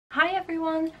Hi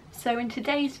everyone! So in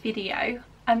today's video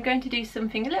I'm going to do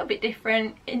something a little bit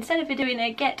different. Instead of doing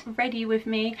a get ready with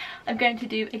me, I'm going to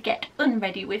do a get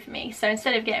unready with me. So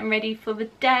instead of getting ready for the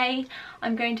day,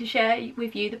 I'm going to share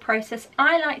with you the process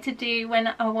I like to do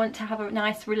when I want to have a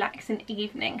nice relaxing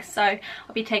evening. So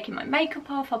I'll be taking my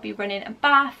makeup off, I'll be running a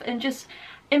bath and just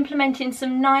implementing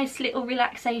some nice little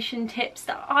relaxation tips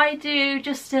that I do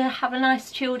just to have a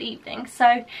nice chilled evening.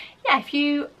 So yeah, if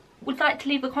you would like to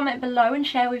leave a comment below and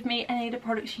share with me any of the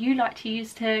products you like to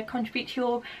use to contribute to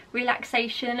your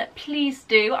relaxation, please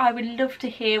do. I would love to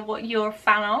hear what you're a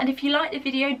fan of. And if you like the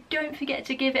video, don't forget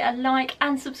to give it a like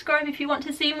and subscribe if you want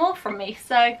to see more from me.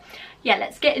 So yeah,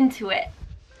 let's get into it.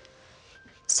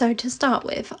 So to start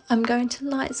with, I'm going to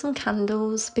light some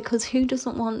candles because who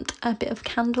doesn't want a bit of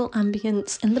candle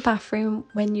ambience in the bathroom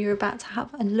when you're about to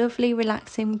have a lovely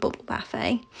relaxing bubble bath,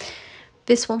 eh?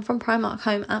 This one from Primark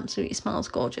Home absolutely smells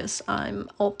gorgeous. I'm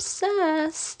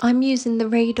obsessed. I'm using the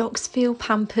Redox Feel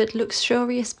Pampered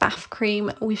Luxurious Bath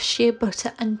Cream with shea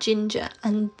butter and ginger,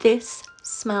 and this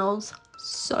smells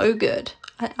so good.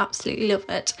 I absolutely love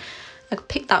it. I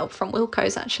picked that up from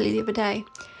Wilko's actually the other day.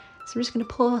 So I'm just going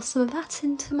to pour some of that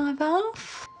into my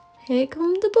bath. Here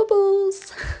come the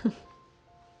bubbles.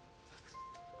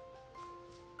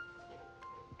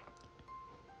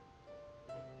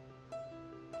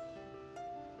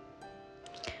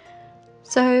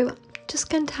 So just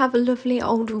going to have a lovely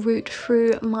old route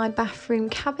through my bathroom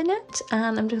cabinet,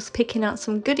 and I'm just picking out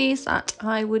some goodies that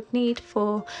I would need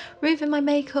for removing my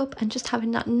makeup and just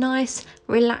having that nice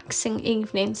relaxing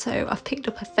evening. So I've picked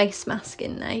up a face mask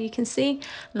in there, you can see,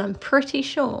 and I'm pretty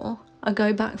sure I'll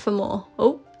go back for more.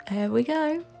 Oh, there we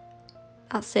go.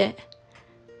 That's it.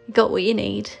 You got what you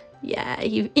need. Yeah,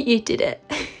 you did it.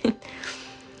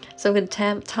 So I'm going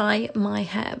to tie my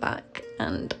hair back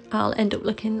and I'll end up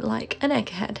looking like an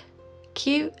egghead.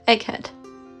 Cute egghead.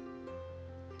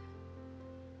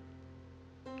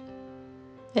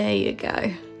 There you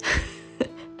go.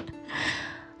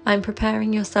 I'm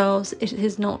preparing yourselves. It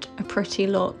is not a pretty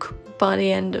look by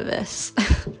the end of this.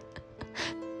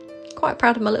 Quite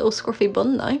proud of my little scruffy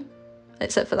bun though,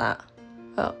 except for that.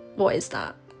 Oh, what is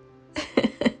that?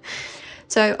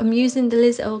 So I'm using the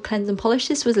Liz Earl Cleanse and Polish.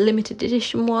 This was a limited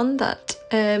edition one that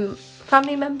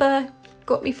family member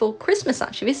got me for Christmas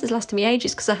actually. This has lasted me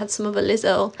ages because I had some other Liz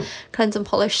Earl Cleanse and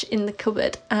Polish in the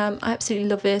cupboard. I absolutely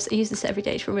love this. I use this every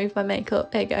day to remove my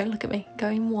makeup. There you go, look at me,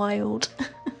 going wild.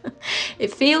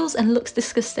 It feels and looks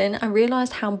disgusting. I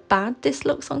realised how bad this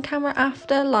looks on camera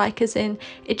after, like as in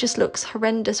it just looks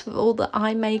horrendous with all the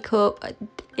eye makeup.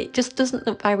 It just doesn't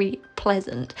look very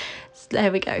pleasant. So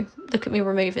there we go, look at me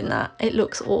removing that. It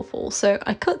looks awful. So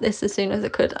I cut this as soon as I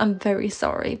could. I'm very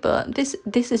sorry, but this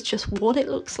is just what it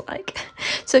looks like.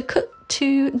 So cut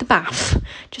to the bath,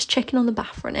 just checking on the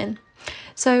bath running.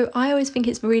 So I always think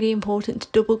it's really important to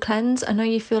double cleanse. I know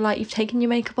you feel like you've taken your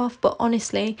makeup off, but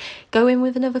honestly, go in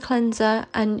with another cleanser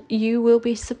and you will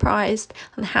be surprised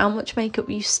on how much makeup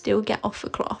you still get off the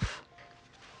cloth.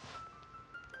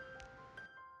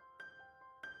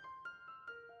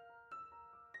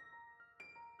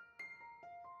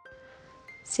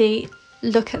 See,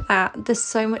 look at that. There's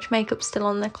so much makeup still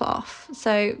on the cloth,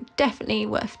 so definitely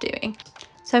worth doing.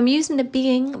 So I'm using the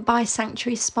Being by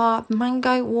Sanctuary Spa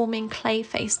Mango Warming Clay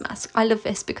Face Mask. I love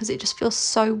this because it just feels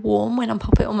so warm when I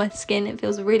pop it on my skin. It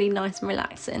feels really nice and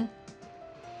relaxing.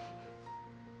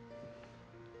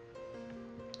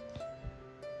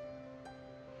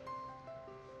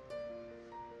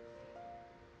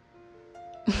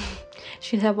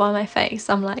 She said by my face,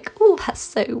 I'm like, oh, that's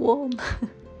so warm.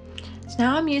 So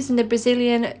now I'm using the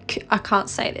Brazilian, I can't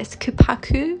say this,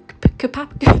 Cupacu,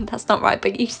 that's not right,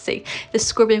 but you see the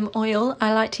scrubbing oil.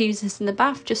 I like to use this in the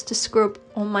bath just to scrub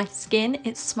on my skin.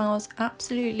 It smells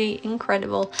absolutely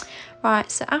incredible. Right,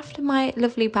 so after my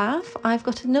lovely bath, I've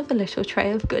got another little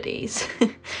tray of goodies.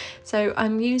 So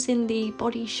I'm using the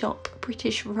Body Shop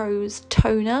British Rose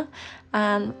toner,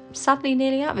 and sadly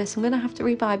nearly out of this. I'm gonna have to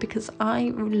rebuy because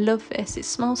I love this. It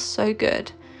smells so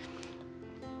good.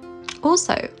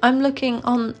 Also,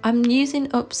 I'm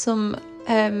using up some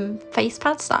face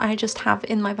pads that I just have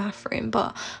in my bathroom,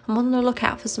 but I'm on the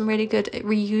lookout for some really good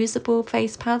reusable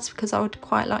face pads because I would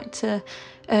quite like to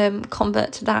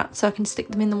convert to that so I can stick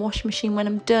them in the washing machine when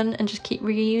I'm done and just keep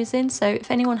reusing. So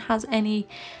if anyone has any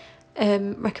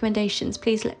recommendations,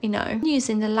 please let me know. I'm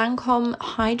using the Lancome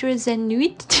Hydra Zen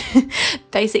Nuit.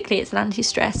 Basically it's an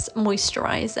anti-stress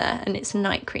moisturizer and it's a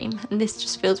night cream, and this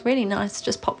just feels really nice.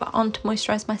 Just pop that on to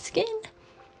moisturize my skin.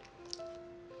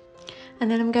 And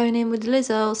then I'm going in with the Liz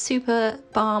Earl Super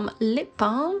Balm Lip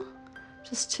Balm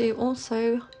just to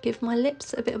also give my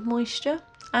lips a bit of moisture.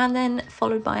 and then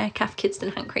followed by a Calf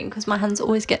Kidston hand cream because my hands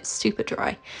always get super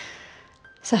dry.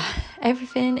 So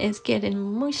everything is getting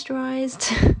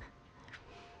moisturised.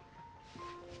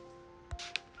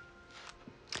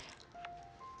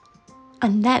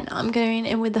 And then I'm going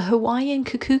in with the Hawaiian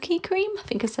Kukuki cream. I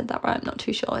think I said that right, I'm not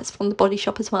too sure. It's from the Body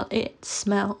Shop as well. It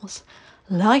smells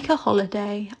like a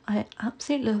holiday. I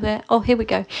absolutely love it. Oh, here we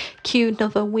go. Cue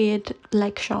another weird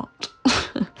leg shot.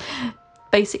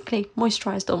 Basically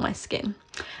moisturised all my skin.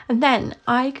 And then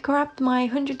I grabbed my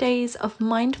 100 Days of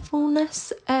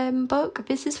Mindfulness book.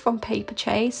 This is from Paper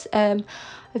Chase.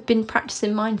 I've been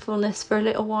practicing mindfulness for a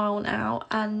little while now,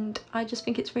 and I just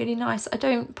think it's really nice. I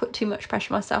don't put too much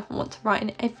pressure on myself and want to write in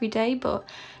it every day, but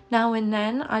now and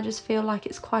then I just feel like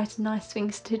it's quite a nice thing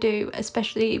to do.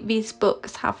 Especially these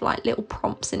books have like little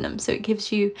prompts in them, so it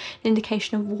gives you an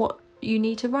indication of what you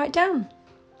need to write down.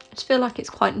 I just feel like it's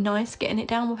quite nice getting it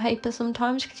down on paper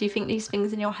sometimes, because you think these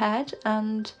things in your head,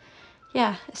 and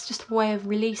yeah, it's just a way of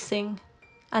releasing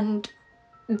and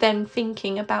then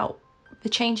thinking about the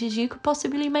changes you could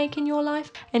possibly make in your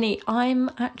life.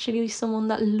 I'm actually someone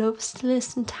that loves to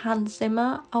listen to Hans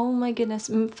Zimmer. Oh my goodness.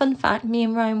 Fun fact, me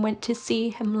and Ryan went to see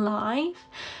him live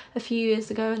a few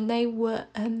years ago and they were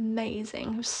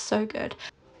amazing. It was so good.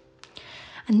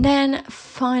 And then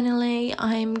finally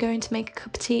I'm going to make a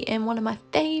cup of tea in one of my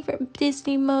favourite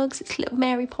Disney mugs. It's a little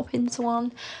Mary Poppins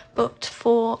one. But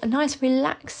for a nice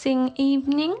relaxing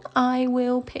evening, I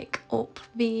will pick up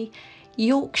the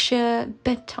Yorkshire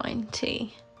bedtime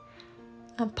tea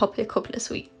and probably a couple of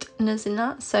sweeteners in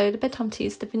that. So the bedtime tea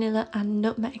is the vanilla and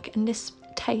nutmeg, and this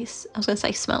tastes, I was going to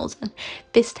say smells, and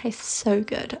this tastes so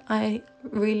good. I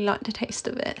really like the taste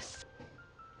of this.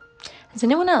 Has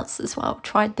anyone else as well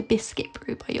tried the biscuit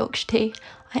brew by Yorkshire Tea?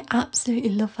 I absolutely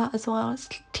love that as well. It's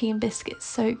tea and biscuits,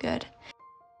 so good.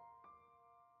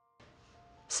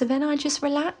 So then I just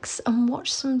relax and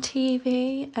watch some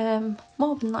TV,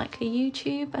 more than likely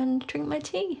YouTube, and drink my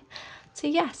tea. So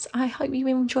yes, I hope you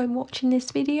enjoyed watching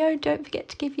this video. Don't forget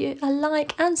to give you a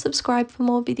like and subscribe for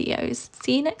more videos.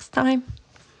 See you next time.